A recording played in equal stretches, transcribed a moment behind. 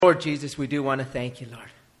Lord Jesus, we do want to thank you, Lord.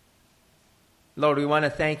 Lord, we want to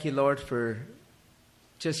thank you, Lord, for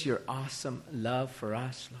just your awesome love for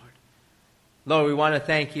us, Lord. Lord, we want to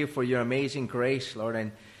thank you for your amazing grace, Lord,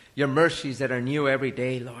 and your mercies that are new every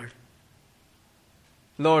day, Lord.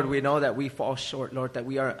 Lord, we know that we fall short, Lord, that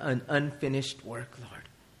we are an unfinished work, Lord.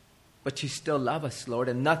 But you still love us, Lord,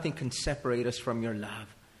 and nothing can separate us from your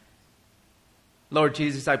love. Lord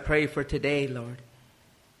Jesus, I pray for today, Lord,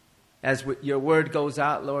 as your word goes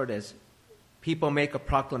out, Lord, as people make a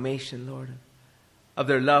proclamation, Lord, of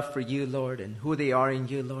their love for you, Lord, and who they are in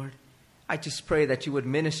you, Lord. I just pray that you would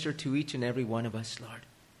minister to each and every one of us, Lord.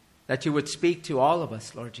 That you would speak to all of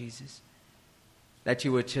us, Lord Jesus. That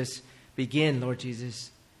you would just begin, Lord Jesus,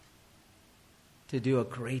 to do a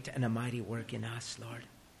great and a mighty work in us, Lord.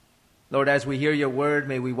 Lord, as we hear your word,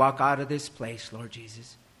 may we walk out of this place, Lord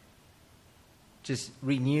Jesus, just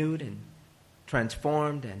renewed and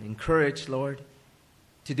transformed and encouraged, Lord,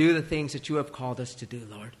 to do the things that you have called us to do,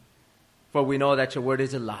 Lord. For we know that your word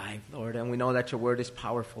is alive, Lord, and we know that your word is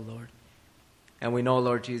powerful, Lord. And we know,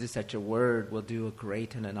 Lord Jesus, that your word will do a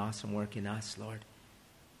great and an awesome work in us, Lord.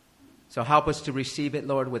 So help us to receive it,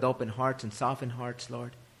 Lord, with open hearts and softened hearts,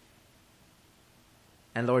 Lord.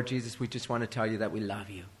 And Lord Jesus, we just want to tell you that we love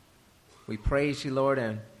you. We praise you, Lord,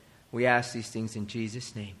 and we ask these things in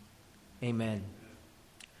Jesus' name. Amen.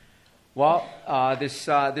 Well,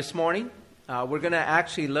 this morning, we're going to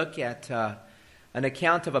actually look at an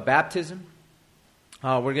account of a baptism.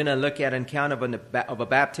 We're going to look at an account of a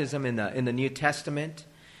baptism in the New Testament.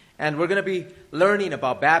 And we're going to be learning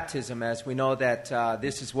about baptism, as we know that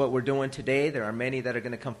this is what we're doing today. There are many that are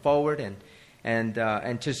going to come forward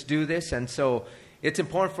and just do this. And so it's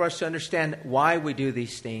important for us to understand why we do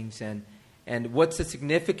these things and what's the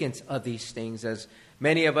significance of these things, as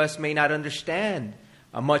many of us may not understand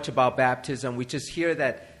much about baptism. We just hear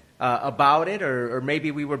that about it, or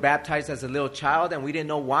maybe we were baptized as a little child and we didn't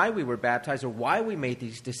know why we were baptized or why we made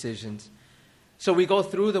these decisions. So we go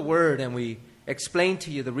through the word and we explain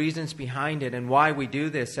to you the reasons behind it and why we do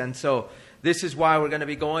this. And so this is why we're going to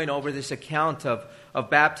be going over this account of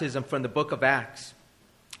baptism from the book of Acts.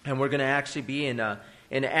 And we're going to actually be in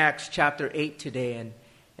Acts chapter 8 today,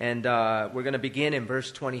 and we're going to begin in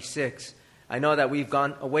verse 26. I know that we've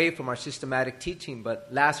gone away from our systematic teaching, but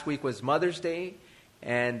last week was Mother's Day,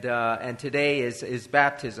 and today is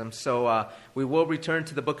baptism. So we will return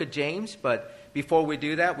to the book of James, but before we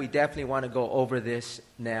do that, we definitely want to go over this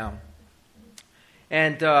now.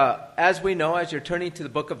 And as we know, as you're turning to the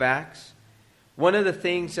book of Acts, one of the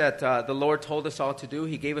things that the Lord told us all to do,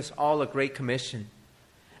 He gave us all a great commission.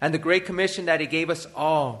 And the great commission that He gave us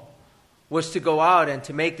all was to go out and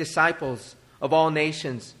to make disciples of all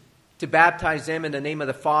nations, to baptize them in the name of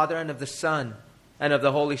the Father and of the Son and of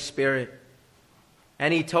the Holy Spirit.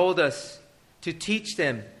 And He told us to teach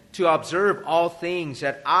them to observe all things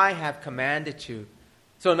that I have commanded you.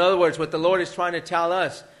 So in other words, what the Lord is trying to tell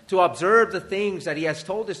us, to observe the things that He has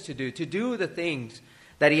told us to do the things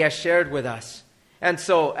that He has shared with us. And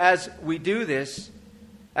so as we do this,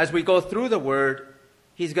 as we go through the Word,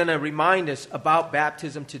 He's going to remind us about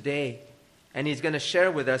baptism today. And He's going to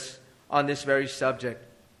share with us on this very subject.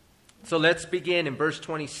 So let's begin in verse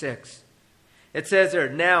 26. It says there,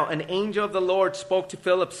 "Now an angel of the Lord spoke to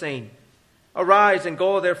Philip, saying, Arise and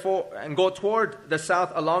go toward the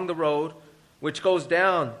south along the road which goes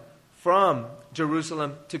down from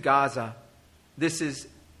Jerusalem to Gaza. This is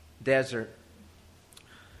desert."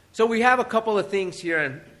 So we have a couple of things here,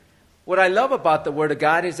 and what I love about the Word of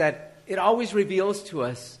God is that it always reveals to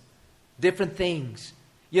us different things.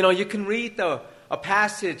 You know, you can read a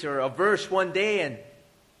passage or a verse one day,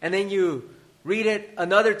 and then you read it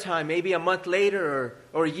another time, maybe a month later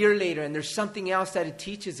or a year later, and there's something else that it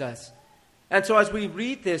teaches us. And so as we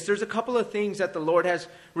read this, there's a couple of things that the Lord has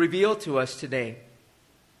revealed to us today.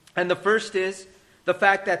 And the first is the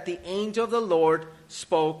fact that the angel of the Lord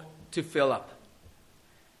spoke to Philip.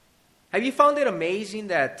 Have you found it amazing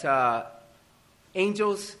that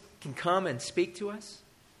angels can come and speak to us?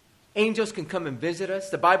 Angels can come and visit us.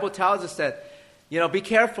 The Bible tells us that, be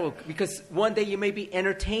careful, because one day you may be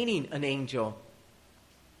entertaining an angel.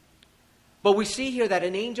 But we see here that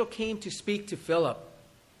an angel came to speak to Philip,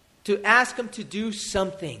 to ask him to do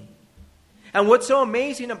something. And what's so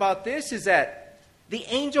amazing about this is that the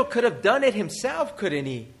angel could have done it himself, couldn't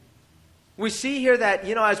he? We see here that,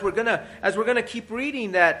 as we're gonna keep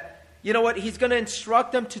reading, that, he's going to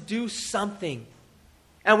instruct them to do something.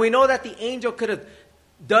 And we know that the angel could have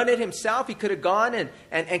done it himself. He could have gone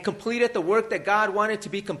and completed the work that God wanted to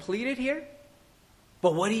be completed here.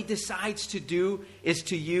 But what he decides to do is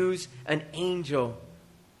to use an angel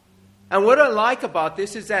And what I like about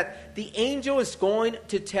this is that the angel is going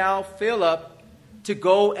to tell Philip to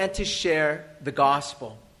go and to share the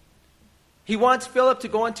gospel. He wants Philip to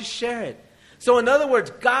go and to share it. So in other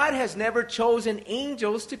words, God has never chosen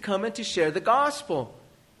angels to come and to share the gospel.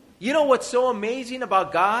 You know what's so amazing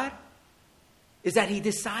about God? Is that He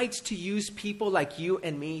decides to use people like you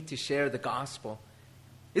and me to share the gospel.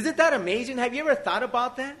 Isn't that amazing? Have you ever thought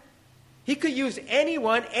about that? He could use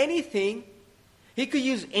anyone, anything. He could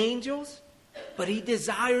use angels, but He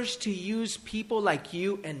desires to use people like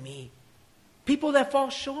you and me. People that fall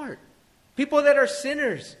short. People that are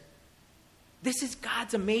sinners. This is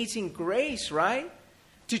God's amazing grace, right?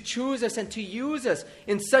 To choose us and to use us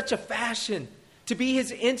in such a fashion, to be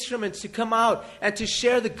His instruments, to come out and to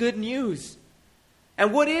share the good news.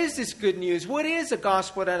 And what is this good news? What is the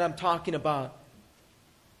gospel that I'm talking about?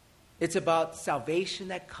 It's about salvation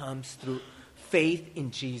that comes through faith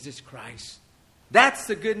in Jesus Christ. That's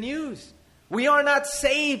the good news. We are not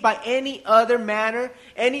saved by any other manner,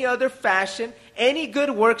 any other fashion, any good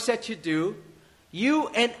works that you do. You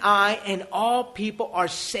and I and all people are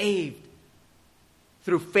saved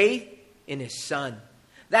through faith in His Son.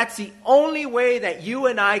 That's the only way that you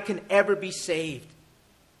and I can ever be saved.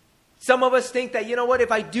 Some of us think that, you know what,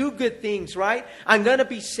 if I do good things, right, I'm going to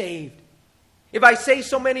be saved. If I say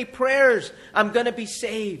so many prayers, I'm going to be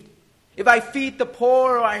saved. If I feed the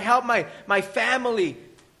poor or I help my family,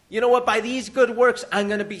 you know what, by these good works, I'm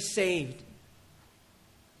going to be saved.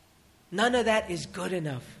 None of that is good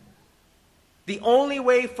enough. The only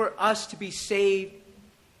way for us to be saved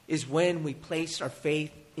is when we place our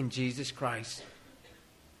faith in Jesus Christ.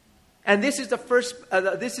 And this is the first,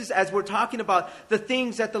 this is as we're talking about the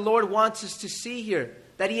things that the Lord wants us to see here.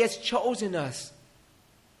 That He has chosen us.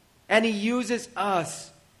 And He uses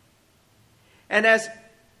us. And as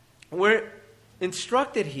we're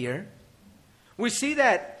instructed here, we see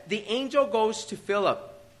that the angel goes to Philip.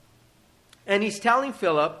 And he's telling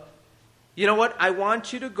Philip, you know what, I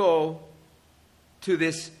want you to go to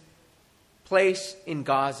this place in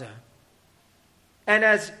Gaza. And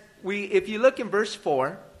if you look in verse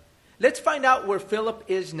 4, let's find out where Philip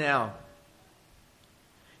is now.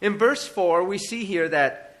 In verse 4, we see here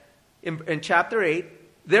that in chapter 8,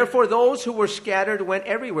 therefore those who were scattered went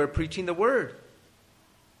everywhere preaching the word.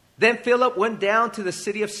 Then Philip went down to the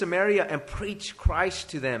city of Samaria and preached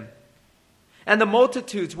Christ to them. And the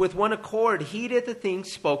multitudes with one accord heeded the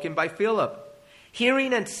things spoken by Philip,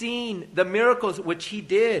 hearing and seeing the miracles which he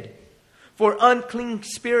did. For unclean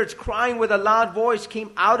spirits, crying with a loud voice,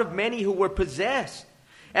 came out of many who were possessed.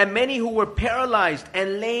 And many who were paralyzed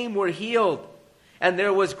and lame were healed. And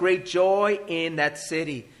there was great joy in that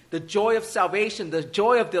city. The joy of salvation, the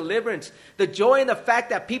joy of deliverance, the joy in the fact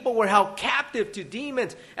that people were held captive to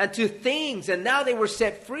demons and to things, and now they were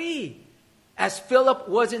set free. As Philip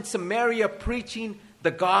was in Samaria preaching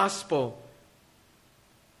the gospel.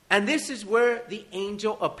 And this is where the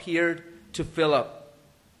angel appeared to Philip.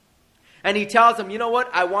 And he tells him, you know what?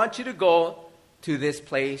 I want you to go to this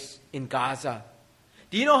place in Gaza.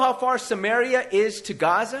 Do you know how far Samaria is to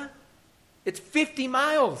Gaza? It's 50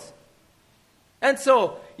 miles. And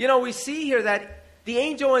so, you know, we see here that the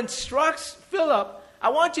angel instructs Philip, I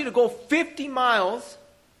want you to go 50 miles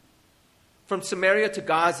from Samaria to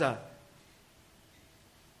Gaza.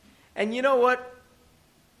 And you know what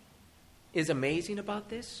is amazing about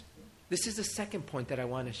this? This is the second point that I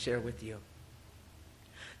want to share with you.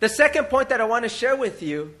 The second point that I want to share with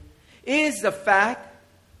you is the fact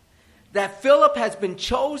that Philip has been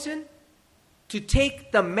chosen to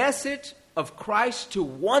take the message of Christ to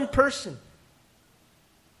one person.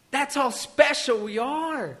 That's how special we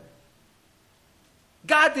are.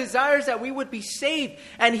 God desires that we would be saved,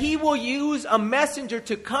 and He will use a messenger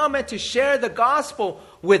to come and to share the gospel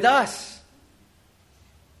with us.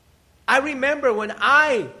 I remember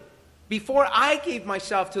before I gave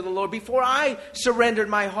myself to the Lord, before I surrendered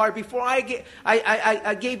my heart, before I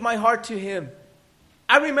gave my heart to Him,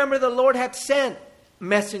 I remember the Lord had sent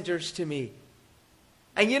messengers to me.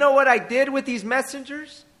 And you know what I did with these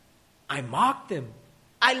messengers? I mocked them.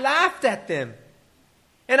 I laughed at them.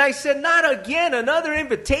 And I said, not again, another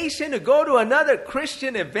invitation to go to another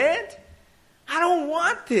Christian event? I don't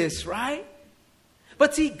want this, right?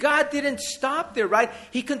 But see, God didn't stop there, right?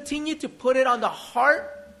 He continued to put it on the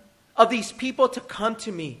heart of these people to come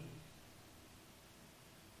to me.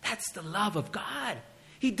 That's the love of God.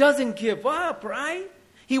 He doesn't give up, right?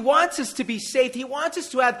 He wants us to be saved. He wants us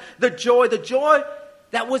to have the joy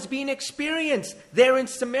that was being experienced there in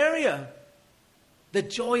Samaria. The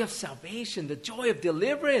joy of salvation, the joy of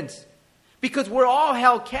deliverance. Because we're all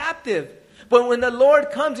held captive. But when the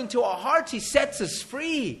Lord comes into our hearts, He sets us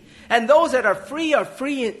free. And those that are free are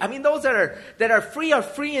free. Those that are free are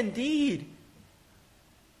free indeed.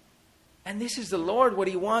 And this is the Lord, what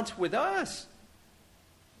He wants with us.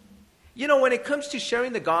 You know, when it comes to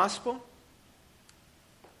sharing the gospel,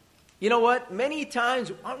 you know what? Many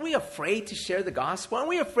times, aren't we afraid to share the gospel? Aren't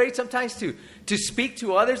we afraid sometimes to speak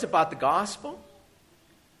to others about the gospel?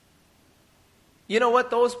 You know what?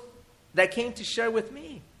 Those that came to share with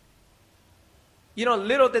me, you know,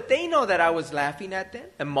 little did they know that I was laughing at them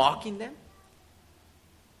and mocking them.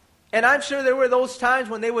 And I'm sure there were those times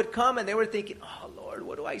when they would come and they were thinking, oh, Lord,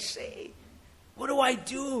 what do I say? What do I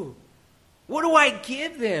do? What do I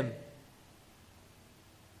give them?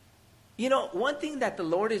 You know, one thing that the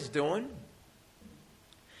Lord is doing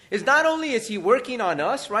is not only is He working on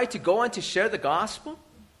us, right, to go and to share the gospel,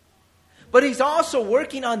 but He's also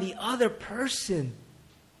working on the other person.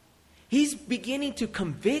 He's beginning to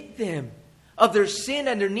convict them of their sin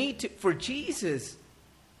and their need for Jesus.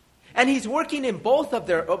 And He's working in both of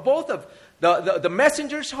the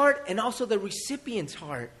messenger's heart and also the recipient's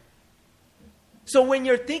heart. So when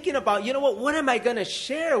you're thinking about, you know what am I going to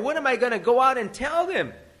share? What am I going to go out and tell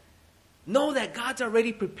them? Know that God's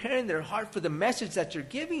already preparing their heart for the message that you're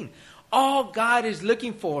giving. All God is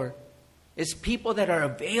looking for is people that are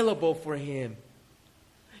available for Him.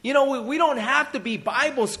 You know, we don't have to be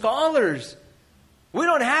Bible scholars. We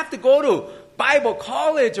don't have to go to Bible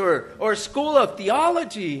college or school of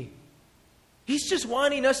theology. He's just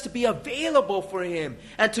wanting us to be available for Him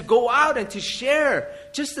and to go out and to share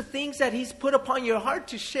just the things that He's put upon your heart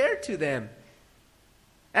to share to them.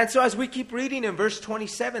 And so as we keep reading in verse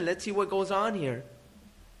 27, let's see what goes on here.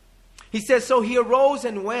 He says, so he arose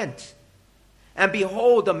and went, and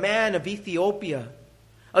behold, a man of Ethiopia,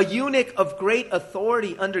 a eunuch of great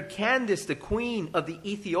authority under Candace, the queen of the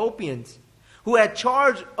Ethiopians, who had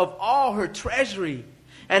charge of all her treasury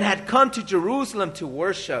and had come to Jerusalem to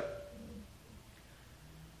worship.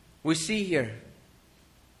 We see here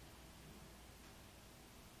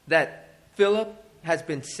that Philip has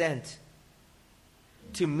been sent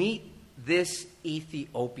to meet this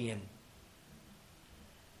Ethiopian.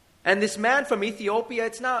 And this man from Ethiopia,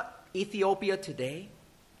 it's not Ethiopia today.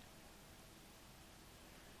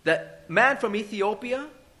 The man from Ethiopia,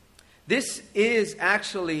 this is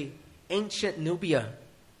actually ancient Nubia.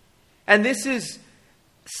 And this is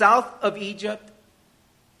south of Egypt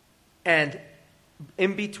and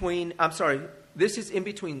this is in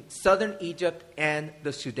between southern Egypt and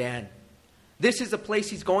the Sudan. This is the place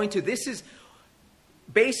he's going to. This is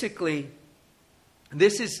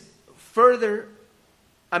further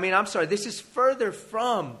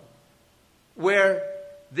from where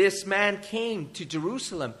this man came to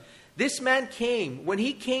Jerusalem. This man came, when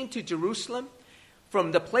he came to Jerusalem,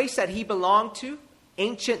 from the place that he belonged to,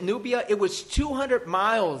 ancient Nubia, it was 200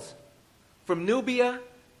 miles from Nubia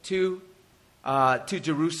to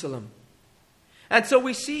Jerusalem. And so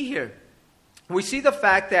we see here, we see the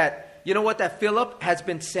fact that, that Philip has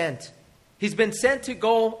been sent. He's been sent to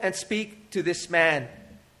go and speak to this man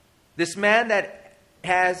that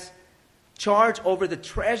has charge over the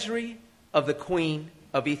treasury of the queen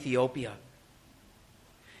of Ethiopia.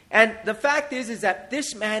 And the fact is that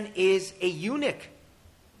this man is a eunuch.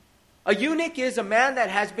 A eunuch is a man that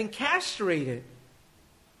has been castrated.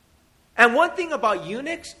 And one thing about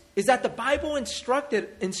eunuchs is that the Bible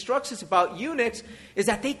instructs us about eunuchs is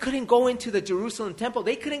that they couldn't go into the Jerusalem temple.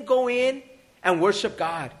 They couldn't go in and worship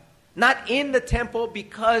God. Not in the temple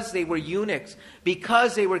because they were eunuchs,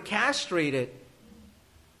 because they were castrated.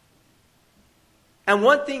 And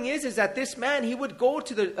one thing is that this man, he would go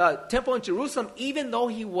to the temple in Jerusalem even though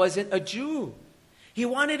he wasn't a Jew. He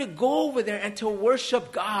wanted to go over there and to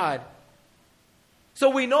worship God. So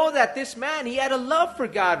we know that this man, he had a love for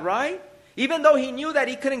God, right? Even though he knew that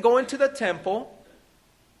he couldn't go into the temple,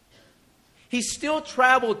 he still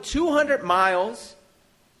traveled 200 miles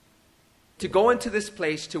to go into this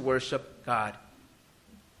place to worship God.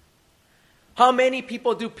 How many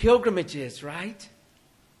people do pilgrimages, right?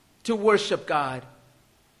 To worship God.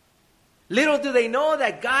 Little do they know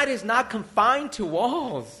that God is not confined to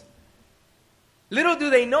walls. Little do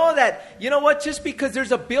they know that, just because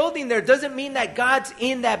there's a building there doesn't mean that God's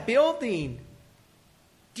in that building.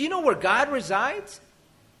 Do you know where God resides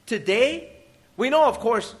today? We know, of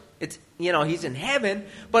course, it's, He's in heaven.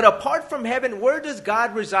 But apart from heaven, where does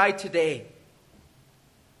God reside today?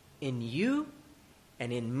 In you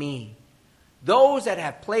and in me. Those that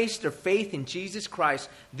have placed their faith in Jesus Christ,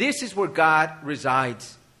 this is where God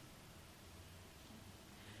resides.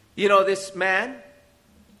 This man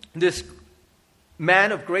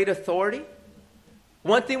of great authority,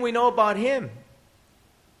 one thing we know about him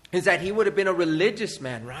is that he would have been a religious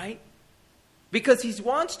man, right? Because he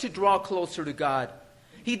wants to draw closer to God.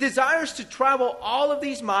 He desires to travel all of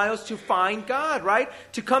these miles to find God, right?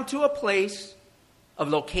 To come to a place of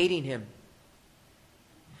locating him.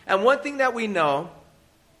 And one thing that we know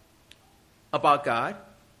about God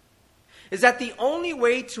is that the only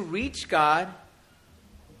way to reach God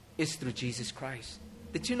is through Jesus Christ.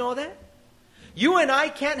 Did you know that? You and I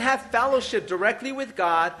can't have fellowship directly with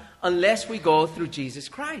God unless we go through Jesus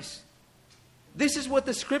Christ. This is what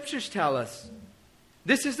the scriptures tell us.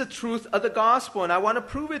 This is the truth of the gospel, and I want to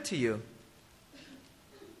prove it to you.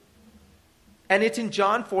 And it's in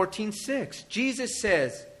John 14:6. Jesus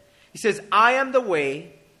says, he says, I am the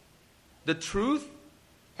way, the truth,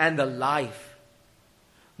 and the life.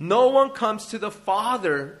 No one comes to the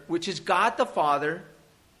Father, which is God the Father,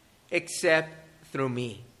 except through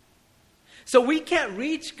me. So we can't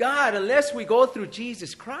reach God unless we go through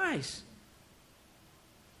Jesus Christ.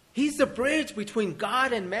 He's the bridge between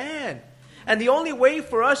God and man. And the only way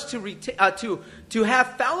for us to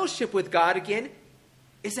have fellowship with God again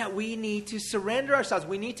is that we need to surrender ourselves.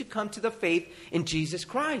 We need to come to the faith in Jesus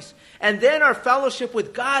Christ. And then our fellowship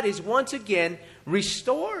with God is once again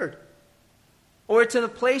restored. Or it's in a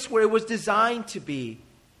place where it was designed to be.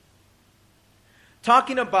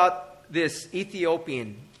 Talking about this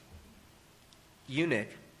Ethiopian eunuch,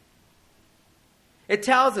 it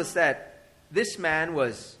tells us that this man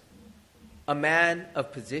was a man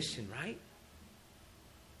of position, right?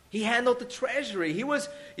 He handled the treasury. He was,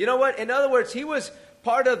 you know what? In other words, he was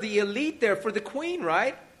part of the elite there for the queen,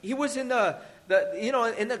 right? He was in the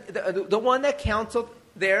one that counseled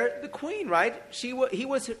there, the queen, right? He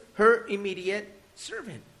was her immediate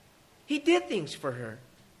servant. He did things for her.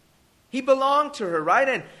 He belonged to her,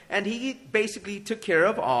 right? And he basically took care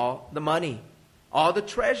of all the money, all the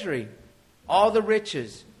treasury, all the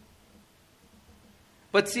riches.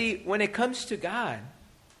 But see, when it comes to God,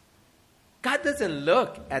 God doesn't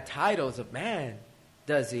look at titles of man,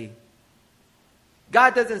 does he?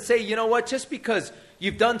 God doesn't say, you know what, just because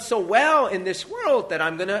you've done so well in this world that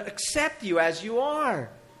I'm going to accept you as you are.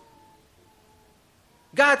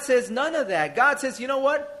 God says none of that. God says, you know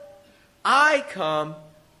what? I come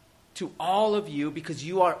to all of you because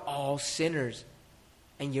you are all sinners.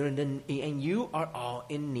 And you are all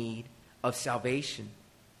in need of salvation.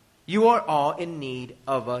 You are all in need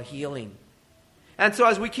of a healing. And so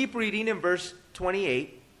as we keep reading in verse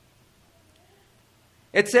 28,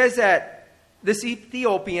 it says that this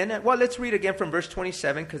Ethiopian, well, let's read again from verse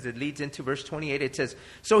 27 because it leads into verse 28. It says,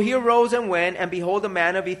 so he arose and went, and behold, a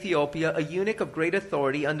man of Ethiopia, a eunuch of great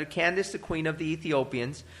authority under Candace, the queen of the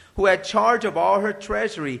Ethiopians, who had charge of all her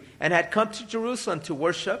treasury and had come to Jerusalem to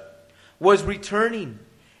worship, was returning.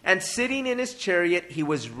 And sitting in his chariot, he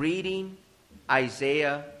was reading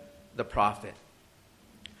Isaiah the prophet.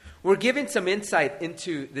 We're given some insight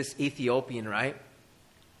into this Ethiopian, right?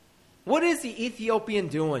 What is the Ethiopian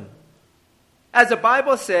doing? As the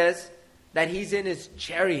Bible says, that he's in his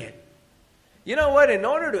chariot. You know what? In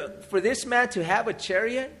order for this man to have a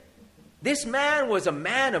chariot, this man was a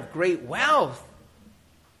man of great wealth.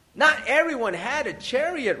 Not everyone had a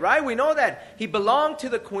chariot, right? We know that he belonged to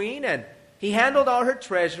the queen and he handled all her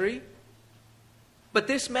treasury. But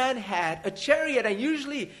this man had a chariot. And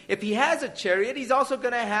usually, if he has a chariot, he's also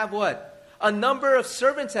going to have what? A number of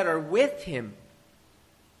servants that are with him.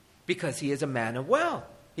 Because he is a man of wealth.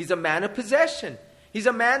 He's a man of possession. He's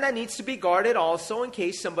a man that needs to be guarded also in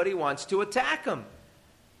case somebody wants to attack him.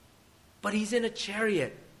 But he's in a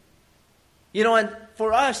chariot. You know, and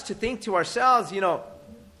for us to think to ourselves, you know,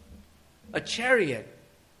 a chariot.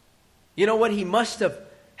 You know what? He must have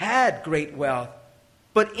had great wealth.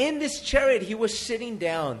 But in this chariot, he was sitting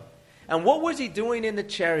down. And what was he doing in the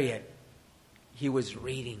chariot? He was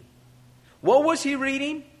reading. What was he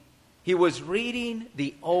reading? He was reading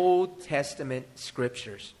the Old Testament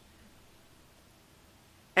scriptures.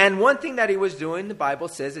 And one thing that he was doing, the Bible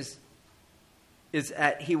says, is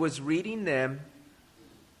that he was reading them.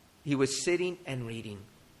 He was sitting and reading.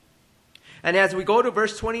 And as we go to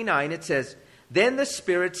verse 29, it says, then the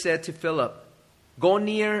Spirit said to Philip, go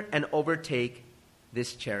near and overtake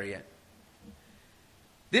this chariot.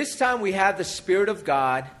 This time we have the Spirit of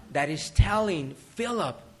God that is telling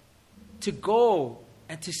Philip to go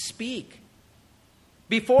and to speak.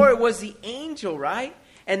 Before it was the angel, right?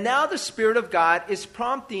 And now the Spirit of God is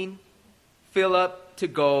prompting Philip to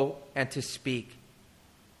go and to speak.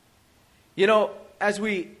 You know, as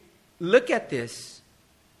we look at this,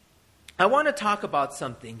 I want to talk about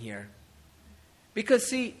something here. Because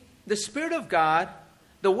see, the Spirit of God,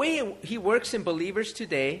 the way He works in believers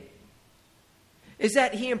today is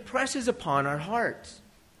that He impresses upon our hearts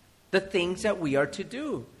the things that we are to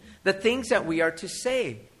do. the things that we are to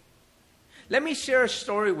say. Let me share a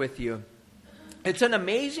story with you. It's an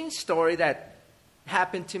amazing story that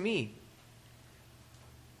happened to me.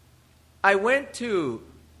 I went to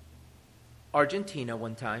Argentina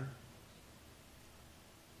one time.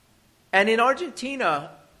 And in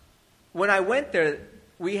Argentina, when I went there,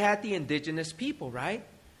 we had the indigenous people, right?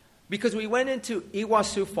 Because we went into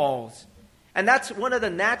Iguazu Falls. And that's one of the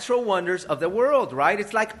natural wonders of the world, right?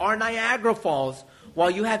 It's like our Niagara Falls.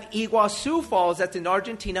 While you have Iguazu Falls, that's in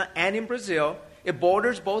Argentina and in Brazil. It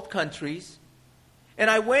borders both countries. And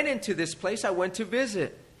I went into this place. I went to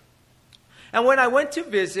visit. And when I went to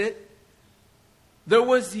visit, there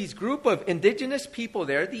was this group of indigenous people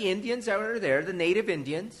there, the Indians that were there, the native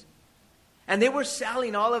Indians. And they were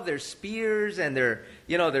selling all of their spears and their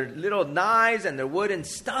little knives and their wooden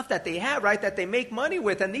stuff that they have, right, that they make money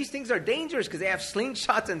with. And these things are dangerous because they have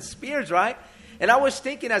slingshots and spears, right? And I was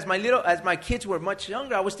thinking, as my kids were much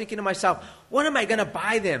younger, I was thinking to myself, what am I going to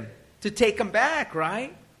buy them to take them back,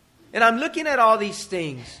 right? And I'm looking at all these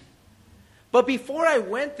things. But before I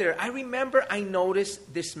went there, I remember I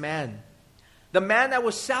noticed this man. The man that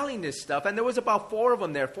was selling this stuff, and there was about 4 of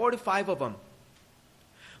them there, 4 to 5 of them.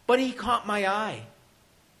 But he caught my eye.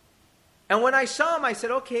 And when I saw him, I said,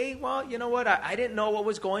 okay, well, you know what? I didn't know what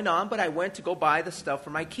was going on, but I went to go buy the stuff for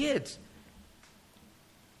my kids.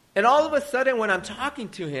 And all of a sudden, when I'm talking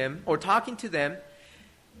to him or talking to them,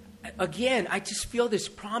 again, I just feel this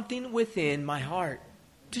prompting within my heart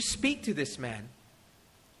to speak to this man.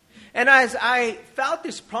 And as I felt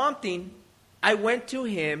this prompting, I went to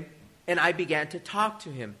him and I began to talk to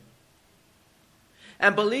him.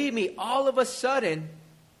 And believe me, all of a sudden,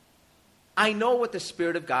 I know what the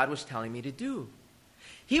Spirit of God was telling me to do.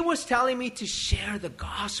 He was telling me to share the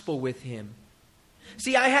gospel with him.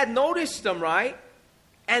 See, I had noticed him, right?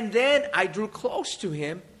 And then I drew close to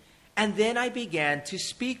him, and then I began to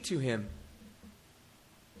speak to him.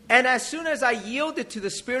 And as soon as I yielded to the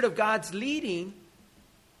Spirit of God's leading,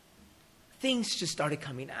 things just started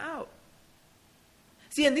coming out.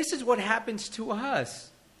 See, and this is what happens to us.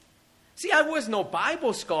 See, I was no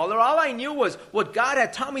Bible scholar. All I knew was what God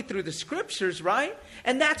had taught me through the Scriptures, right?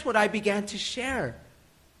 And that's what I began to share.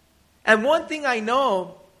 And one thing I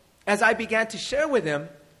know, as I began to share with him,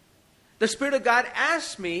 the Spirit of God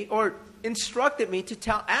asked me, or instructed me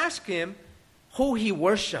to ask him who he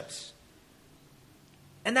worships.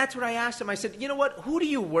 And that's what I asked him. I said, you know what? Who do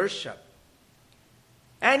you worship?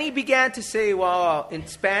 And he began to say, well, in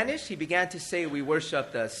Spanish, he began to say, we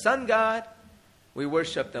worship the sun god. We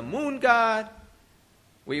worship the moon god.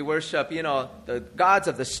 We worship, the gods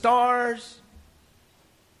of the stars.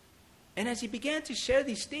 And as he began to share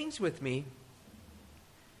these things with me,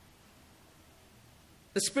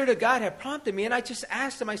 the Spirit of God had prompted me, and I just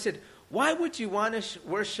asked him, I said, why would you want to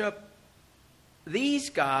worship these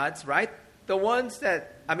gods, right? The ones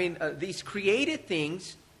that, these created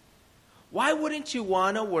things. Why wouldn't you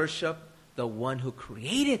want to worship the one who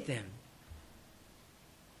created them?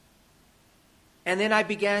 And then I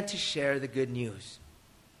began to share the good news.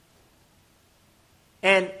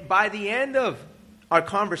 And by the end of our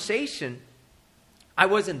conversation, I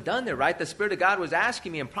wasn't done there, right? The Spirit of God was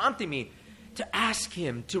asking me and prompting me to ask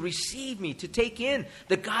him, to receive me, to take in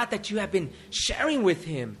the God that you have been sharing with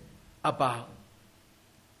him about.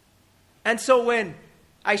 And so when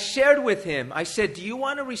I shared with him, I said, do you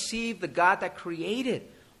want to receive the God that created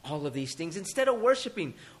all of these things? Instead of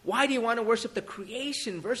worshiping, why do you want to worship the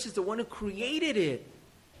creation versus the one who created it?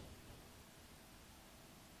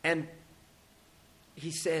 And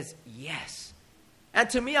he says, yes. And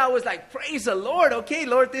to me, I was like, praise the Lord. Okay,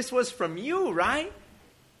 Lord, this was from you, right?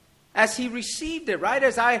 As he received it, right?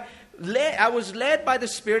 As I was led by the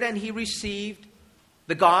Spirit, and he received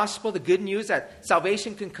the gospel, the good news that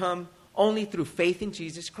salvation can come only through faith in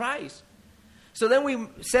Jesus Christ. So then we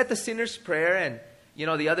said the sinner's prayer, and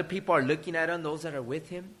the other people are looking at him, those that are with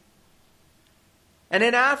him. And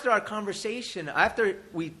then after our conversation, after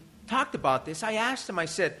we talked about this, I asked him, I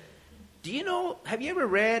said, have you ever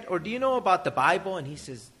read or do you know about the Bible? And he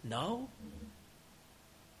says, no.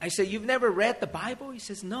 I said, you've never read the Bible? He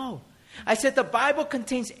says, no. I said, the Bible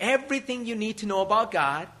contains everything you need to know about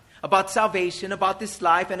God, about salvation, about this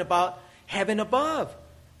life, and about heaven above.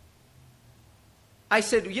 I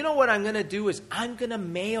said, you know what I'm going to do is I'm going to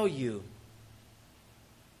mail you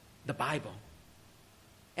the Bible.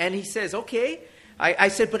 And he says, okay. I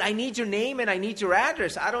said, but I need your name and I need your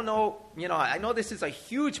address. I don't know, I know this is a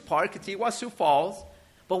huge park. It's Iguazu Falls.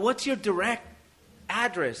 But what's your direct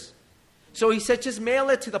address? So he said, just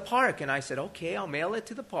mail it to the park. And I said, okay, I'll mail it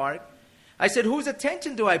to the park. I said, whose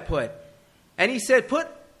attention do I put? And he said, put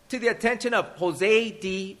to the attention of Jose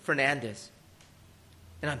D. Fernandez.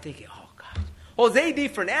 And I'm thinking, oh, God. Jose D.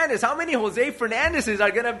 Fernandez. How many Jose Fernandezes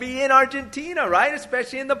are going to be in Argentina, right?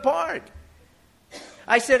 Especially in the park.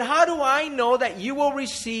 I said, how do I know that you will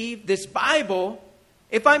receive this Bible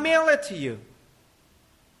if I mail it to you?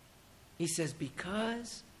 He says,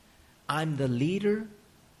 because I'm the leader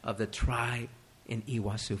of the tribe in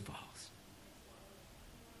Iguazu Falls.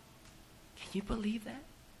 Can you believe that?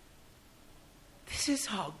 This is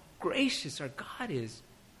how gracious our God is.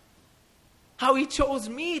 How He chose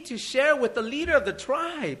me to share with the leader of the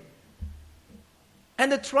tribe.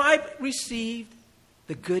 And the tribe received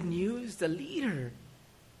the good news, the leader.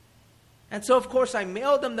 And so, of course, I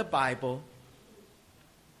mailed them the Bible.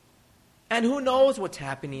 And who knows what's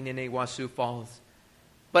happening in Iguazu Falls.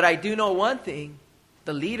 But I do know one thing.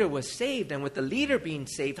 The leader was saved. And with the leader being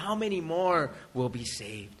saved, how many more will be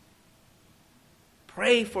saved?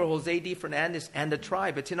 Pray for Jose D. Fernandez and the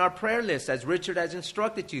tribe. It's in our prayer list, as Richard has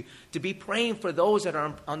instructed you, to be praying for those that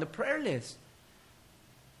are on the prayer list.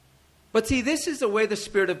 But see, this is the way the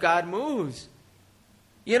Spirit of God moves.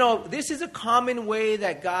 You know, this is a common way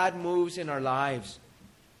that God moves in our lives.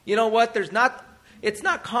 You know what? It's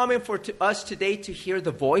not common for us today to hear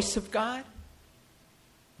the voice of God.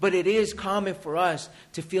 But it is common for us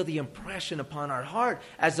to feel the impression upon our heart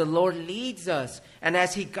as the Lord leads us and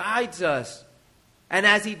as He guides us. And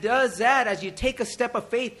as He does that, as you take a step of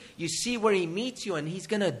faith, you see where He meets you and He's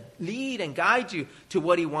going to lead and guide you to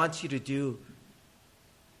what He wants you to do.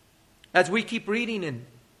 As we keep reading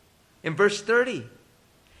in verse 30,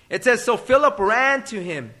 it says, so Philip ran to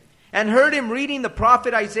him and heard him reading the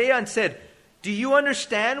prophet Isaiah and said, do you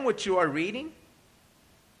understand what you are reading?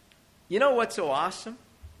 You know what's so awesome?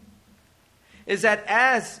 Is that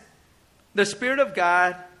as the Spirit of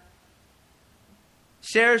God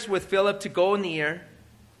shares with Philip to go near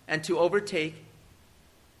and to overtake,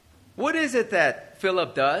 what is it that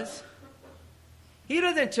Philip does? He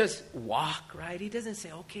doesn't just walk, right? He doesn't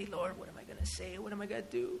say, okay, Lord, what am I going to say? What am I going to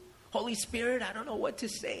do? Holy Spirit, I don't know what to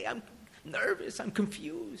say. I'm nervous. I'm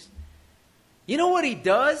confused. You know what he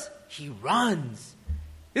does? He runs.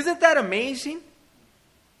 Isn't that amazing?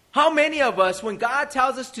 How many of us, when God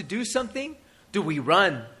tells us to do something, do we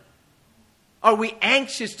run? Are we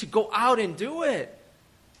anxious to go out and do it?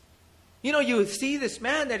 You know, you see this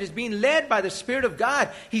man that is being led by the Spirit of God.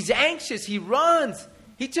 He's anxious. He runs.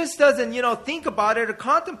 He just doesn't, think about it or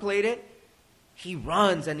contemplate it. He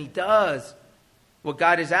runs and he does what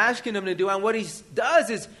God is asking him to do. And what he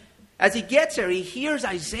does is, as he gets there, he hears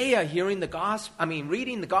Isaiah reading the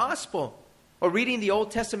gospel or reading the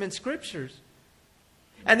Old Testament scriptures.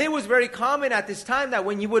 And it was very common at this time that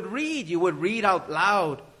when you would read out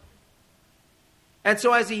loud. And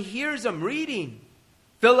so as he hears them reading,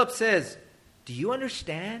 Philip says, do you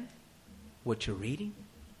understand what you're reading?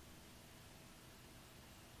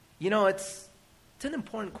 You know, it's an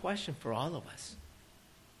important question for all of us.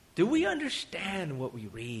 Do we understand what we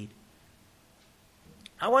read?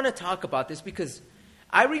 I want to talk about this because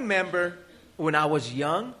I remember when I was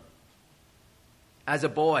young, as a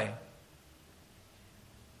boy.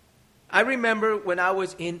 I remember when I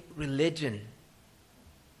was in religion.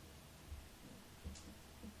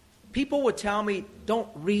 People would tell me, don't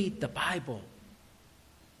read the Bible.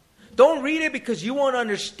 Don't read it because you won't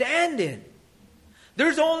understand it.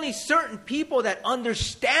 There's only certain people that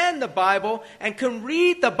understand the Bible and can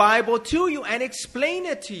read the Bible to you and explain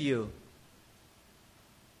it to you.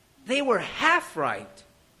 They were half right.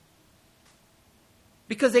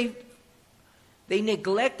 Because they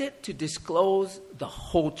neglected to disclose the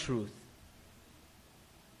whole truth.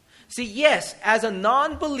 See, yes, as a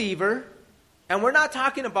non-believer, and we're not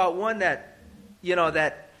talking about one that, we're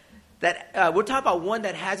talking about one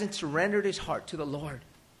that hasn't surrendered his heart to the Lord.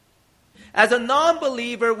 As a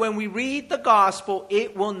non-believer, when we read the gospel,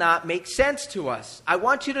 it will not make sense to us. I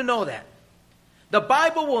want you to know that. The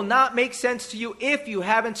Bible will not make sense to you if you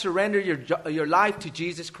haven't surrendered your life to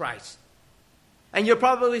Jesus Christ. And you're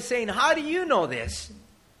probably saying, how do you know this?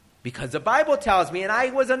 Because the Bible tells me, and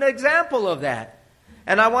I was an example of that.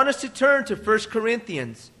 And I want us to turn to 1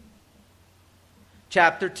 Corinthians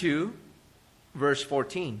chapter 2, verse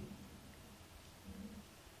 14.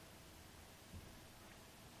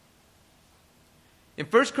 In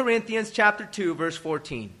 1 Corinthians chapter 2, verse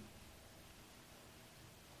 14.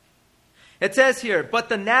 It says here, but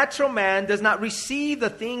the natural man does not receive the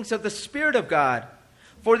things of the Spirit of God,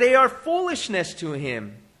 for they are foolishness to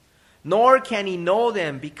him, nor can he know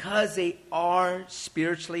them because they are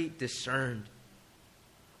spiritually discerned.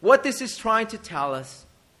 What this is trying to tell us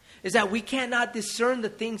is that we cannot discern the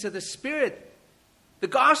things of the Spirit. The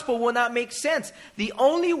gospel will not make sense. The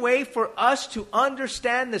only way for us to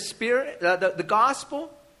understand the Spirit, the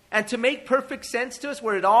gospel, and to make perfect sense to us,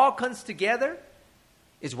 where it all comes together,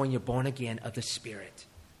 is when you're born again of the Spirit.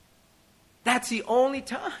 That's the only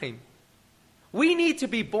time. We need to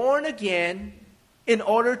be born again in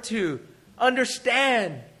order to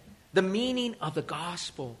understand the meaning of the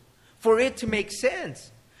gospel, for it to make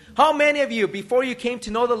sense. How many of you, before you came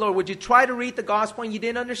to know the Lord, would you try to read the gospel and you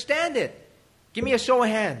didn't understand it? Give me a show of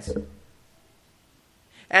hands.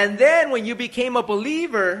 And then when you became a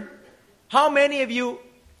believer, how many of you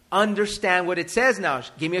understand what it says now?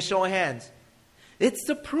 Give me a show of hands. It's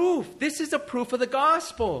the proof. This is the proof of the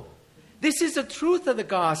gospel. This is the truth of the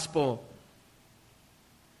gospel.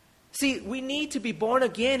 See, we need to be born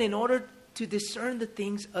again in order to discern the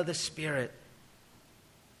things of the Spirit.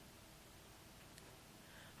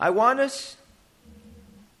 I want us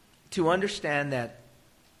to understand that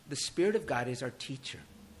the Spirit of God is our teacher.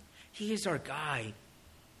 He is our guide.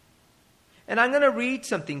 And I'm going to read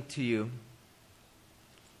something to you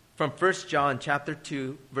from 1 John chapter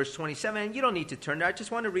 2, verse 27. And you don't need to turn there. I just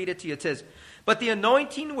want to read it to you. It says, "But the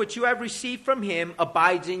anointing which you have received from him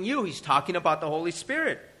abides in you." He's talking about the Holy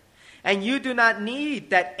Spirit. "And you do not need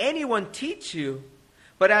that anyone teach you,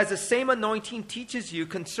 but as the same anointing teaches you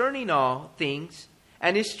concerning all things,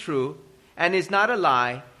 and is true, and is not a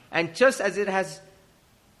lie, and just as it has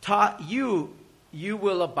taught you, you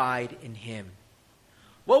will abide in him."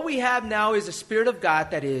 What we have now is the Spirit of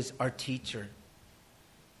God that is our teacher.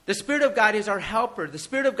 The Spirit of God is our helper. The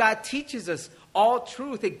Spirit of God teaches us all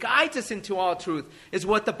truth. It guides us into all truth, is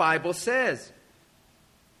what the Bible says.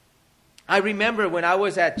 I remember when I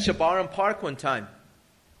was at Shabaram Park one time,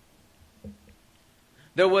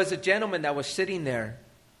 there was a gentleman that was sitting there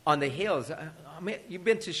on the hills. You've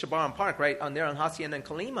been to Shabaram Park, right? On there on Hacienda and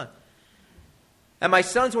Colima. And my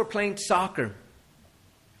sons were playing soccer.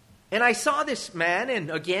 And I saw this man, and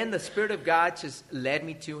again, the Spirit of God just led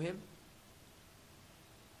me to him.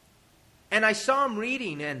 And I saw him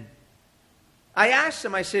reading, and I asked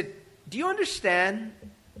him, I said, "Do you understand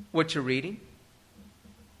what you're reading?"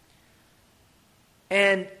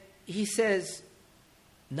 And he says,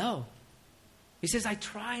 "No." He says, "I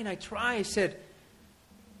try and I try." I said,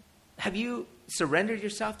 "Have you surrendered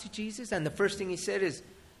yourself to Jesus?" And the first thing he said is,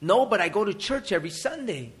 "No, but I go to church every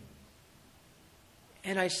Sunday."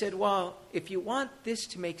 And I said, "Well, if you want this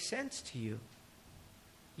to make sense to you,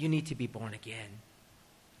 you need to be born again."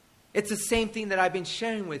 It's the same thing that I've been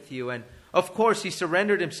sharing with you. And of course, he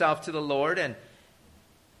surrendered himself to the Lord. And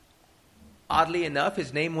oddly enough,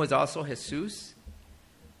 his name was also Jesus.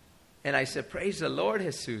 And I said, "Praise the Lord,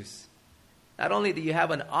 Jesus. Not only do you have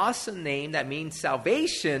an awesome name that means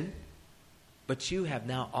salvation, but you have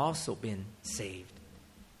now also been saved."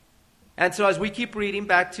 And so as we keep reading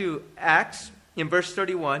back to Acts, in verse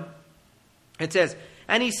 31, it says,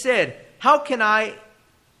 "And he said, 'How can I,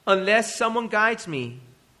 unless someone guides me?'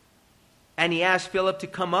 And he asked Philip to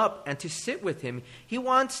come up and to sit with him." He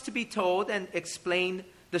wants to be told and explain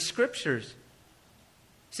the scriptures.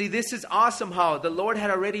 See, this is awesome how the Lord had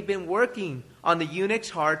already been working on the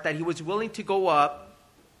eunuch's heart, that he was willing to go up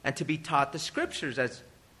and to be taught the scriptures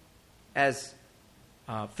as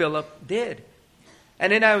Philip did.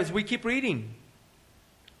 And then as we keep reading,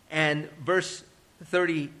 and verse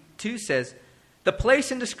 32 says, "The place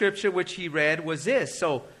in the scripture which he read was this."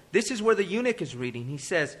 So this is where the eunuch is reading. He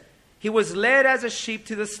says, "He was led as a sheep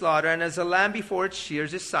to the slaughter, and as a lamb before its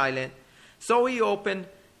shears is silent, so he opened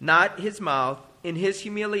not his mouth. In his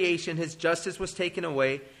humiliation his justice was taken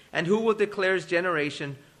away. And who will declare his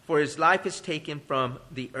generation? For his life is taken from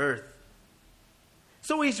the earth."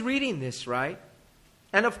 So he's reading this, right?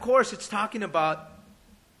 And of course it's talking about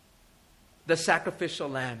the sacrificial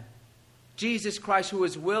lamb. Jesus Christ, who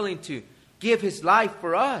is willing to give his life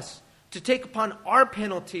for us, to take upon our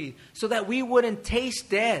penalty so that we wouldn't taste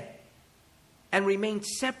death and remain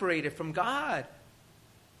separated from God.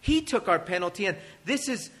 He took our penalty. And this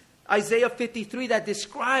is Isaiah 53 that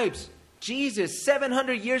describes Jesus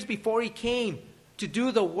 700 years before he came to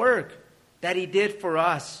do the work that he did for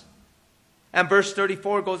us. And verse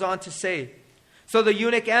 34 goes on to say, "So the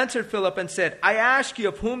eunuch answered Philip and said, 'I ask you,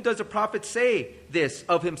 of whom does the prophet say this?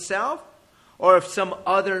 Of himself or of some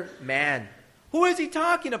other man?'" Who is he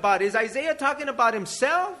talking about? Is Isaiah talking about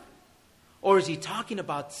himself? Or is he talking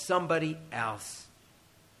about somebody else?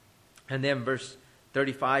 And then verse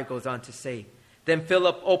 35 goes on to say, "Then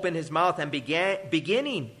Philip opened his mouth and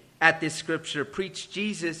beginning at this scripture, preached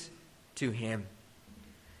Jesus to him."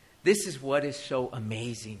 This is what is so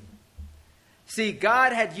amazing. See,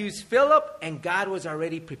 God had used Philip, and God was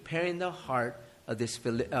already preparing the heart of this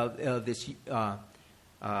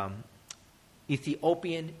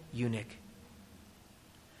Ethiopian eunuch.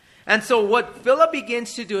 And so what Philip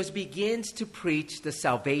begins to do is begins to preach the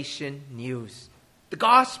salvation news. The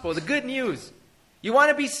gospel, the good news. You want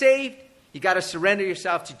to be saved? You got to surrender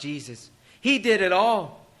yourself to Jesus. He did it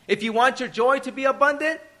all. If you want your joy to be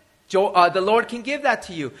abundant, the Lord can give that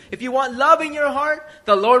to you. If you want love in your heart,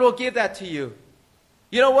 the Lord will give that to you.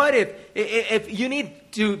 You know what? If you need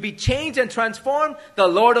to be changed and transformed, the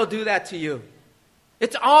Lord will do that to you.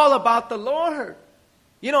 It's all about the Lord.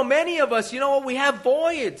 You know, many of us, we have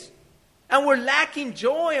voids. And we're lacking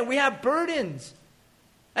joy and we have burdens.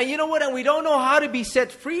 And you know what? And we don't know how to be set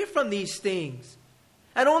free from these things.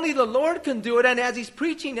 And only the Lord can do it. And as He's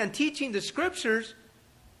preaching and teaching the Scriptures,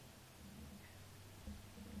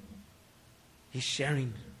 He's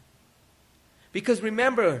sharing. Because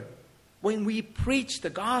remember, when we preach the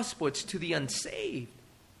gospel, it's to the unsaved.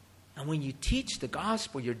 And when you teach the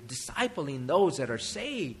gospel, you're discipling those that are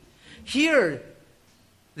saved. Here,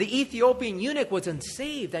 the Ethiopian eunuch was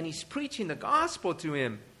unsaved, and he's preaching the gospel to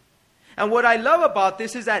him. And what I love about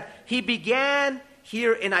this is that he began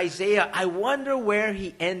here in Isaiah. I wonder where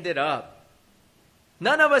he ended up.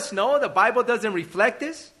 None of us know. The Bible doesn't reflect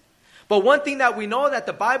this. But one thing that we know that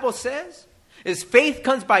the Bible says is faith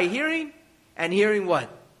comes by hearing, and hearing what?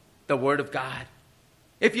 The Word of God.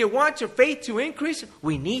 If you want your faith to increase,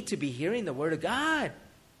 we need to be hearing the Word of God.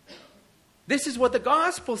 This is what the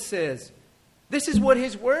gospel says. This is what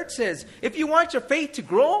His Word says. If you want your faith to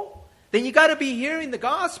grow, then you got to be hearing the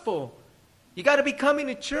gospel. You got to be coming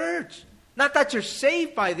to church. Not that you're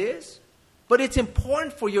saved by this, but it's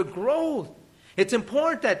important for your growth. It's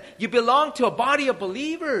important that you belong to a body of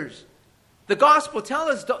believers. The gospel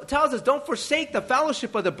tells us don't forsake the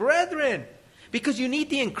fellowship of the brethren, because you need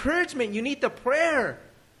the encouragement, you need the prayer.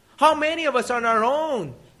 How many of us on our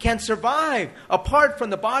own can survive apart from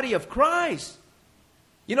the body of Christ?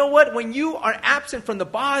 You know what? When you are absent from the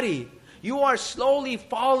body, you are slowly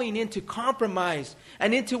falling into compromise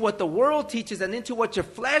and into what the world teaches and into what your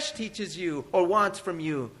flesh teaches you or wants from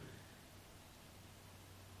you.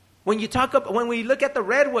 When we look at the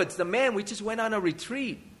redwoods, we just went on a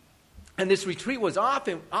retreat. And this retreat was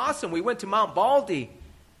awesome. We went to Mount Baldy.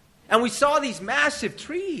 And we saw these massive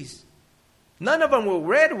trees. None of them were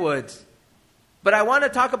redwoods. But I want to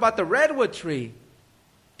talk about the redwood tree.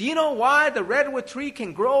 Do you know why the redwood tree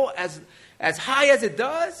can grow as high as it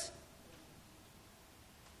does?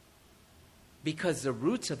 Because the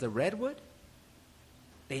roots of the redwood,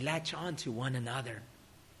 they latch on to one another.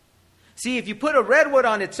 See, if you put a redwood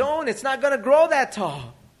on its own, it's not going to grow that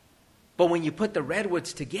tall. But when you put the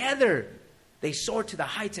redwoods together, they soar to the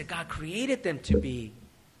heights that God created them to be.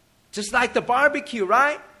 Just like the barbecue,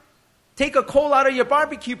 right? Take a coal out of your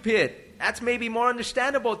barbecue pit. That's maybe more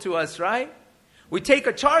understandable to us, right? We take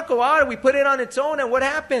a charcoal out and we put it on its own, and what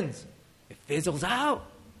happens? It fizzles out.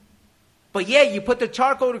 But yet you put the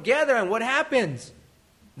charcoal together, and what happens?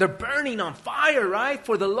 They're burning on fire, right?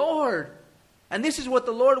 For the Lord. And this is what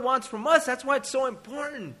the Lord wants from us. That's why it's so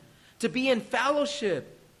important to be in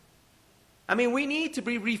fellowship. I mean, we need to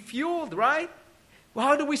be refueled, right? Well,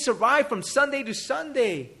 how do we survive from Sunday to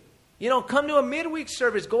Sunday? Come to a midweek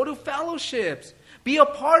service. Go to fellowships. Be a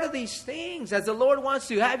part of these things as the Lord wants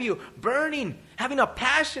to have you burning, having a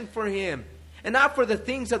passion for Him, and not for the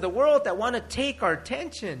things of the world that want to take our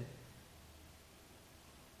attention.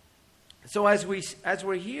 So as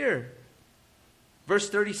we're here, verse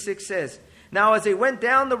 36 says, "Now as they went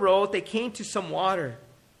down the road, they came to some water.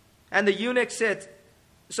 And the eunuch said,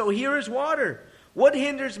 'So here is water. What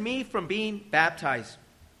hinders me from being baptized?'"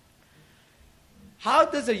 How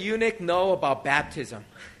does a eunuch know about baptism?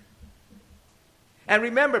 And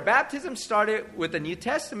remember, baptism started with the New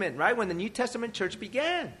Testament, right? When the New Testament church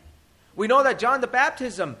began. We know that John the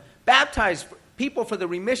Baptist baptized people for the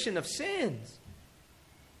remission of sins.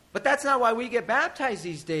 But that's not why we get baptized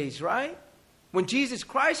these days, right? When Jesus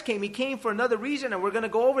Christ came, He came for another reason, and we're going to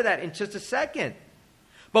go over that in just a second.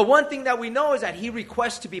 But one thing that we know is that He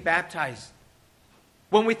requests to be baptized.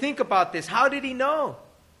 When we think about this, how did He know?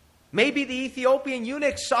 Maybe the Ethiopian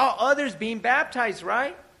eunuch saw others being baptized,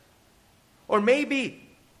 right? Or maybe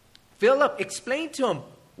Philip explained to him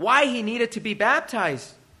why he needed to be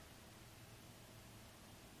baptized.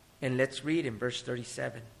 And let's read in verse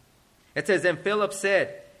 37. It says, "Then Philip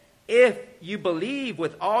said, 'If you believe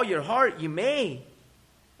with all your heart, you may.'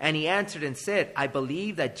 And he answered and said, 'I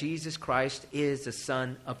believe that Jesus Christ is the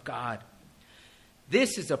Son of God.'"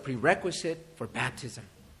 This is a prerequisite for baptism.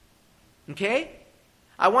 Okay?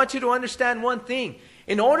 I want you to understand one thing.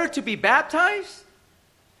 In order to be baptized,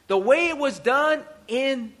 the way it was done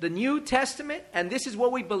in the New Testament, and this is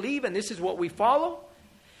what we believe and this is what we follow,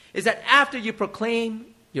 is that after you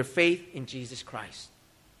proclaim your faith in Jesus Christ.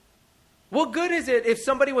 What good is it if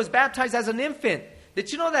somebody was baptized as an infant?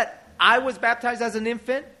 Did you know that I was baptized as an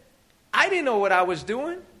infant? I didn't know what I was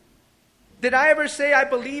doing. Did I ever say I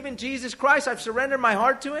believe in Jesus Christ? I've surrendered my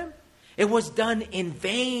heart to him? It was done in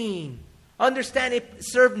vain. Understand, it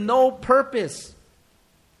served no purpose.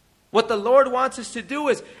 What the Lord wants us to do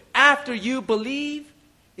is, after you believe,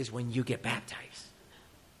 is when you get baptized.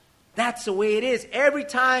 That's the way it is. Every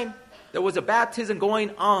time there was a baptism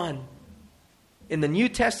going on in the New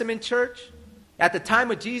Testament church, at the time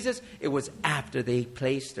of Jesus, it was after they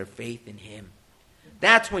placed their faith in him.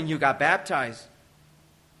 That's when you got baptized.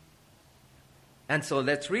 And so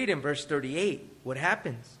let's read in verse 38 what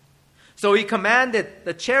happens. So he commanded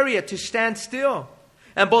the chariot to stand still.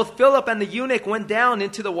 And both Philip and the eunuch went down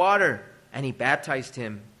into the water, and he baptized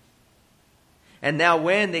him. And now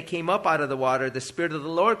when they came up out of the water, the Spirit of the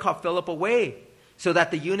Lord caught Philip away, so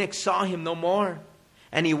that the eunuch saw him no more.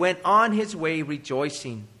 And he went on his way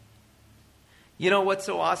rejoicing. You know what's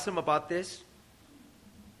so awesome about this?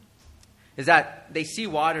 Is that they see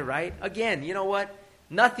water, right? Again, you know what?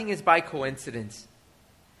 Nothing is by coincidence.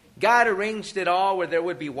 God arranged it all where there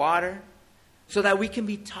would be water so that we can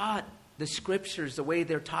be taught the scriptures the way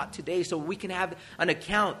they're taught today, so we can have an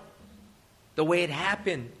account the way it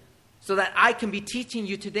happened, so that I can be teaching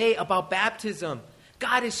you today about baptism.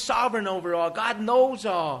 God is sovereign over all. God knows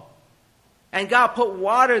all. And God put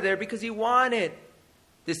water there because he wanted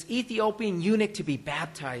this Ethiopian eunuch to be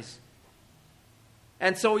baptized.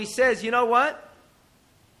 And so he says, you know what?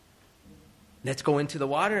 Let's go into the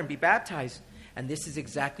water and be baptized. And this is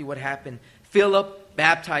exactly what happened. Philip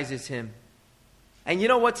baptizes him. And you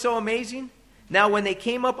know what's so amazing? Now when they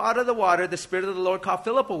came up out of the water, the Spirit of the Lord caught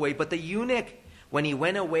Philip away. But the eunuch, when he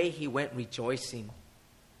went away, he went rejoicing.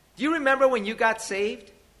 Do you remember when you got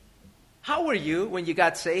saved? How were you when you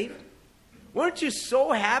got saved? Weren't you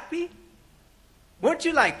so happy? Weren't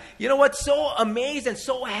you like, you know what, so amazed and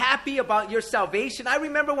so happy about your salvation? I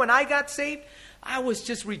remember when I got saved, I was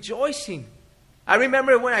just rejoicing. I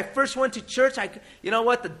remember when I first went to church, you know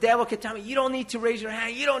what, the devil kept telling me, you don't need to raise your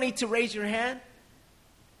hand. You don't need to raise your hand.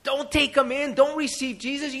 Don't take him in. Don't receive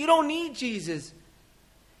Jesus. You don't need Jesus.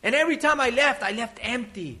 And every time I left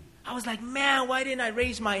empty. I was like, man, why didn't I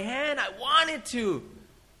raise my hand? I wanted to.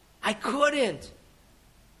 I couldn't.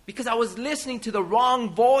 Because I was listening to the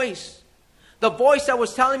wrong voice. The voice that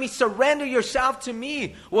was telling me, surrender yourself to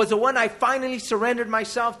me, was the one I finally surrendered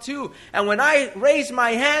myself to. And when I raised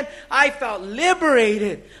my hand, I felt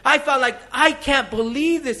liberated. I felt like, I can't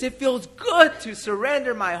believe this. It feels good to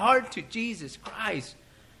surrender my heart to Jesus Christ.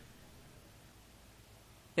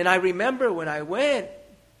 And I remember when I went,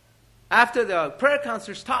 after the prayer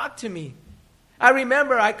counselors talked to me, I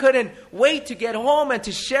remember I couldn't wait to get home and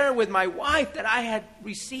to share with my wife that I had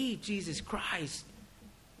received Jesus Christ.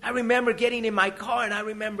 I remember getting in my car and I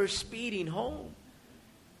remember speeding home.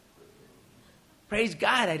 Praise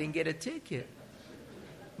God, I didn't get a ticket.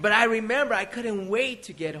 But I remember I couldn't wait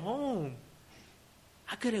to get home.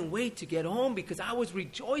 I couldn't wait to get home because I was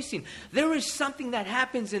rejoicing. There is something that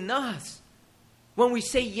happens in us when we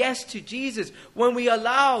say yes to Jesus, when we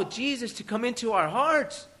allow Jesus to come into our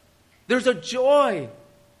hearts. There's a joy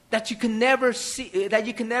that you can never see, that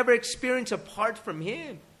you can never experience apart from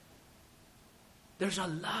him. There's a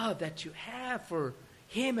love that you have for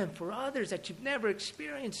him and for others that you've never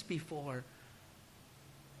experienced before.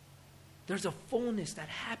 There's a fullness that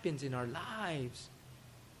happens in our lives.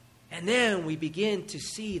 And then we begin to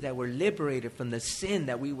see that we're liberated from the sin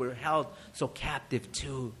that we were held so captive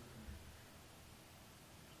to.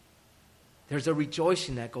 There's a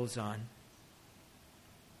rejoicing that goes on.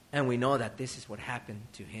 And we know that this is what happened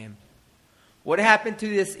to him. What happened to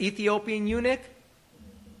this Ethiopian eunuch?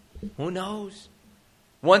 Who knows?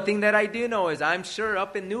 One thing that I do know is I'm sure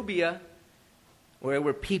up in Nubia, where there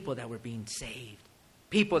were people that were being saved.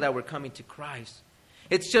 People that were coming to Christ.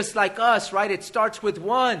 It's just like us, right? It starts with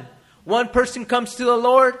one. One person comes to the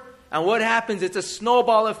Lord, and what happens? It's a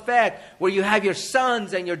snowball effect where you have your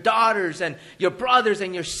sons and your daughters and your brothers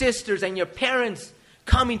and your sisters and your parents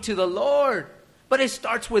coming to the Lord. But it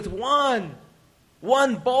starts with one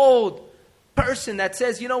bold person that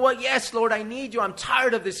says, you know what? Yes, Lord, I need you. I'm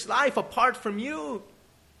tired of this life apart from you.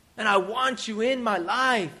 And I want you in my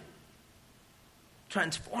life.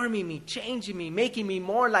 Transforming me, changing me, making me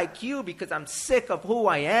more like you because I'm sick of who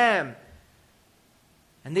I am.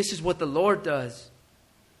 And this is what the Lord does.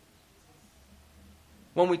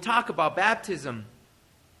 When we talk about baptism,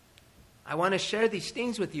 I want to share these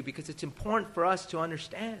things with you because it's important for us to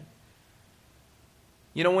understand.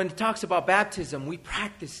 You know, when it talks about baptism, we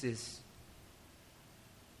practice this.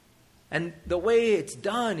 And the way it's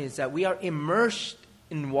done is that we are immersed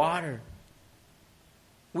in water.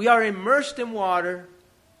 We are immersed in water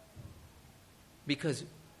because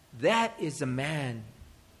that is the man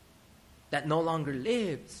that no longer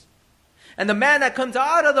lives. And the man that comes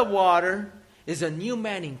out of the water is a new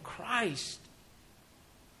man in Christ.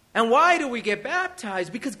 And why do we get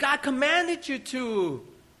baptized? Because God commanded you to.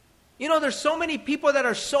 You know, there's so many people that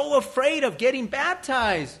are so afraid of getting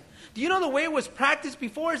baptized. Do you know the way it was practiced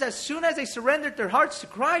before is as soon as they surrendered their hearts to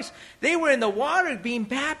Christ, they were in the water being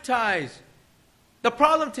baptized. The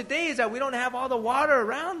problem today is that we don't have all the water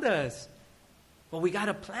around us. But we got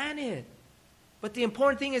to plan it. But the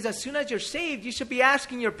important thing is as soon as you're saved, you should be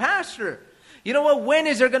asking your pastor, you know what, when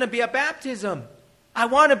is there going to be a baptism? I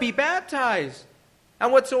want to be baptized.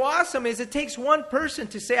 And what's so awesome is it takes one person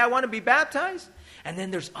to say, I want to be baptized. And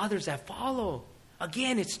then there's others that follow.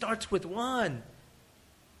 Again, it starts with one.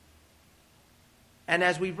 And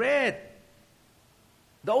as we read,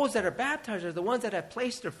 those that are baptized are the ones that have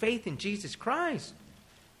placed their faith in Jesus Christ.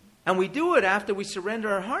 And we do it after we surrender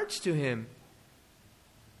our hearts to Him.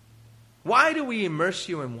 Why do we immerse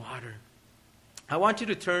you in water? I want you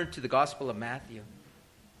to turn to the Gospel of Matthew.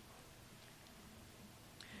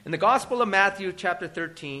 In the Gospel of Matthew, chapter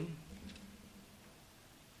 3,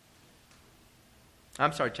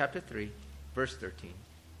 verse 13.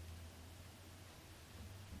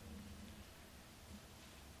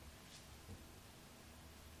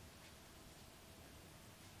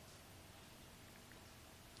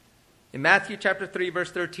 In Matthew chapter 3,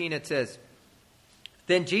 verse 13, it says,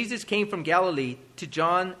 Then Jesus came from Galilee to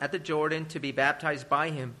John at the Jordan to be baptized by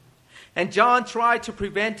him. And John tried to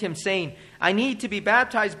prevent him, saying, I need to be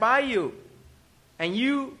baptized by you. And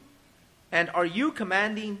are you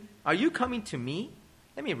coming to me?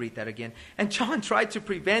 Let me read that again. And John tried to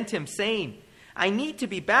prevent him, saying, I need to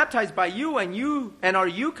be baptized by you, and are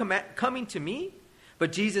you coming to me?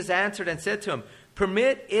 But Jesus answered and said to him,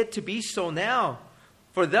 Permit it to be so now,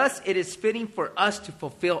 for thus it is fitting for us to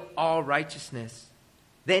fulfill all righteousness.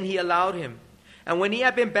 Then he allowed him. And when he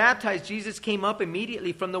had been baptized, Jesus came up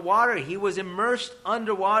immediately from the water. He was immersed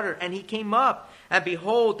underwater, and he came up, and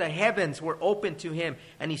behold, the heavens were opened to him,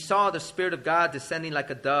 and he saw the Spirit of God descending like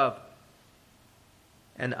a dove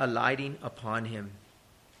and alighting upon him.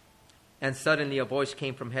 And suddenly a voice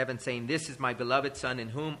came from heaven saying, This is my beloved Son, in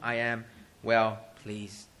whom I am well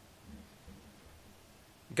pleased.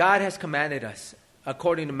 God has commanded us,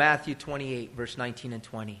 according to Matthew 28, verse 19 and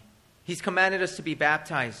 20. He's commanded us to be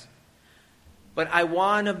baptized. But I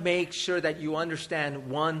want to make sure that you understand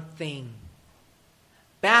one thing.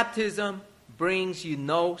 Baptism brings you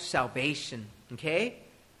no salvation. Okay?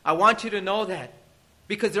 I want you to know that.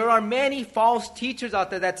 Because there are many false teachers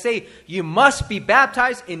out there that say you must be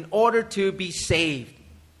baptized in order to be saved.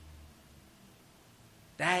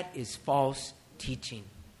 That is false teaching.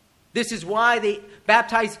 This is why they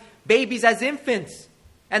baptize babies as infants.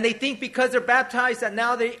 And they think because they're baptized that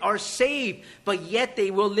now they are saved. But yet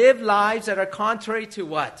they will live lives that are contrary to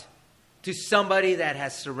what? To somebody that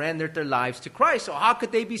has surrendered their lives to Christ. So how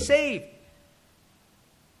could they be saved?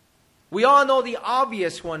 We all know the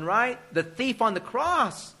obvious one, right? The thief on the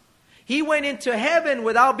cross. He went into heaven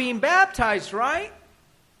without being baptized, right?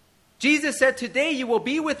 Jesus said, Today you will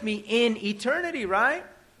be with me in eternity, right?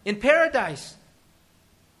 In paradise.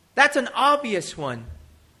 That's an obvious one.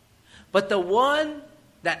 But the one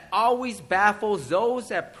that always baffles those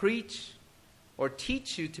that preach or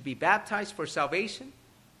teach you to be baptized for salvation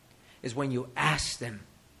is when you ask them,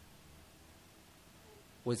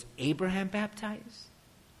 was Abraham baptized?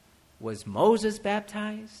 Was Moses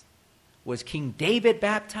baptized? Was King David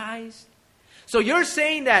baptized? So you're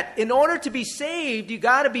saying that in order to be saved, you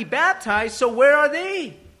got to be baptized. So where are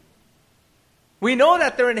they? We know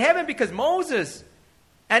that they're in heaven because Moses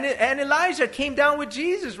and Elijah came down with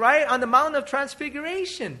Jesus, right? On the Mount of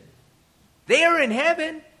Transfiguration. They are in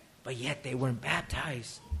heaven, but yet they weren't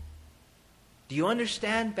baptized. Do you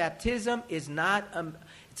understand? Baptism is not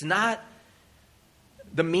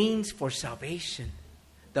the means for salvation.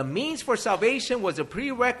 The means for salvation was a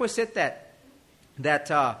prerequisite that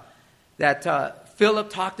Philip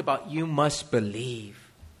talked about. You must believe.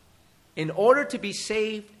 In order to be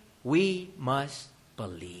saved, we must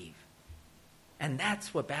believe. And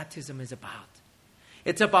that's what baptism is about.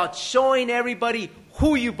 It's about showing everybody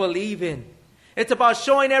who you believe in. It's about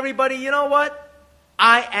showing everybody, you know what?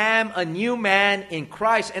 I am a new man in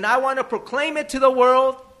Christ. And I want to proclaim it to the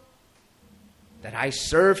world that I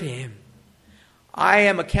serve Him. I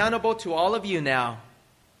am accountable to all of you now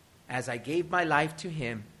as I gave my life to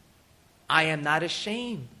Him. I am not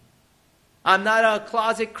ashamed. I'm not a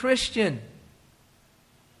closet Christian.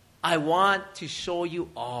 I want to show you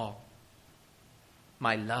all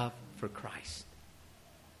my love for Christ.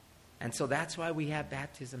 And so that's why we have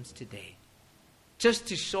baptisms today. Just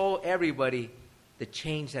to show everybody the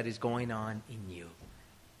change that is going on in you.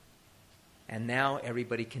 And now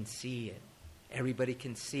everybody can see it. Everybody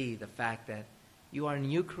can see the fact that you are a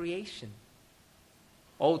new creation.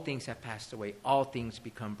 Old things have passed away. All things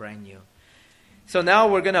become brand new. So now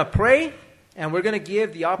we're going to pray, and we're going to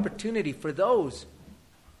give the opportunity for those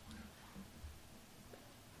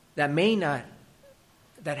that may not,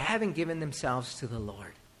 that haven't given themselves to the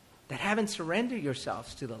Lord, that haven't surrendered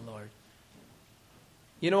yourselves to the Lord.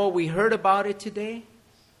 You know, we heard about it today,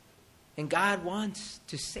 and God wants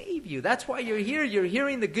to save you. That's why you're here. You're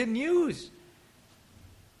hearing the good news.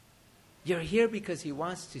 You're here because He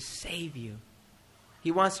wants to save you.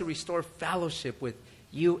 He wants to restore fellowship with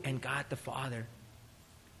you and God the Father.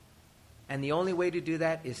 And the only way to do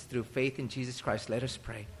that is through faith in Jesus Christ. Let us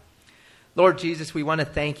pray. Lord Jesus, we want to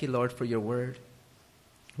thank you, Lord, for your word.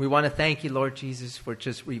 We want to thank you, Lord Jesus, for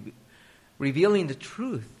just revealing the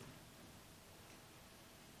truth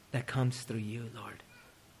that comes through you, Lord.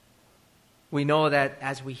 We know that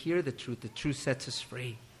as we hear the truth sets us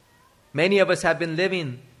free. Many of us have been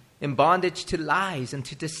living in bondage to lies and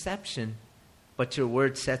to deception, but your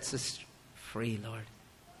word sets us free, Lord.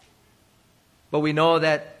 But we know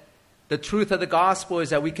that the truth of the gospel is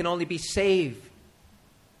that we can only be saved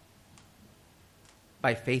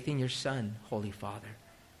by faith in your Son, Holy Father.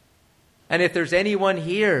 And if there's anyone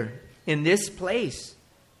here in this place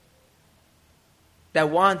that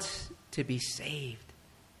wants to be saved,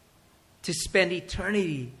 to spend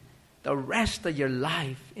eternity, the rest of your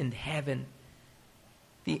life in heaven,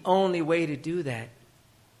 the only way to do that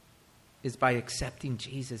is by accepting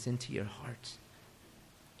Jesus into your hearts.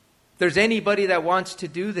 If there's anybody that wants to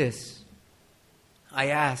do this, I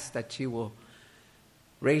ask that you will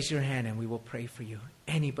raise your hand and we will pray for you.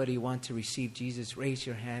 Anybody want to receive Jesus, raise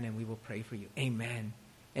your hand and we will pray for you. Amen.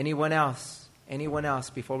 Anyone else? Anyone else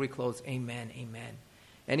before we close? Amen. Amen.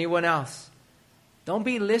 Anyone else? Don't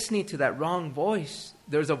be listening to that wrong voice.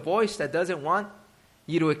 There's a voice that doesn't want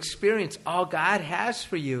you to experience all God has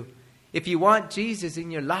for you. If you want Jesus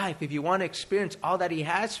in your life, if you want to experience all that He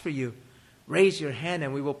has for you, raise your hand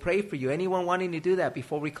and we will pray for you. Anyone wanting to do that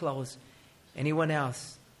before we close? Anyone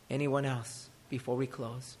else? Anyone else before we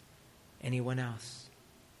close? Anyone else?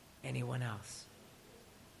 Anyone else?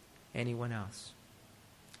 Anyone else?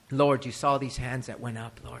 Lord, you saw these hands that went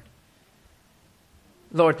up, Lord.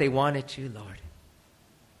 Lord, they wanted you, Lord.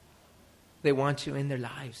 They want you in their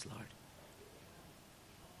lives, Lord.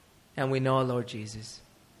 And we know, Lord Jesus,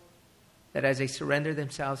 that as they surrender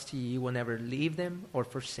themselves to you, you will never leave them or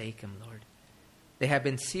forsake them, Lord. They have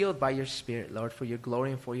been sealed by your Spirit, Lord, for your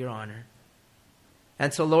glory and for your honor.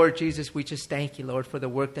 And so, Lord Jesus, we just thank you, Lord, for the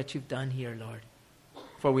work that you've done here, Lord.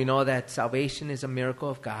 For we know that salvation is a miracle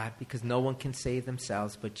of God because no one can save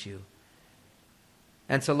themselves but you.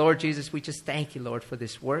 And so, Lord Jesus, we just thank you, Lord, for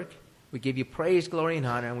this work. We give you praise, glory, and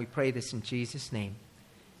honor, and we pray this in Jesus' name.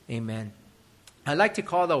 Amen. I'd like to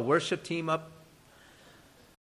call the worship team up.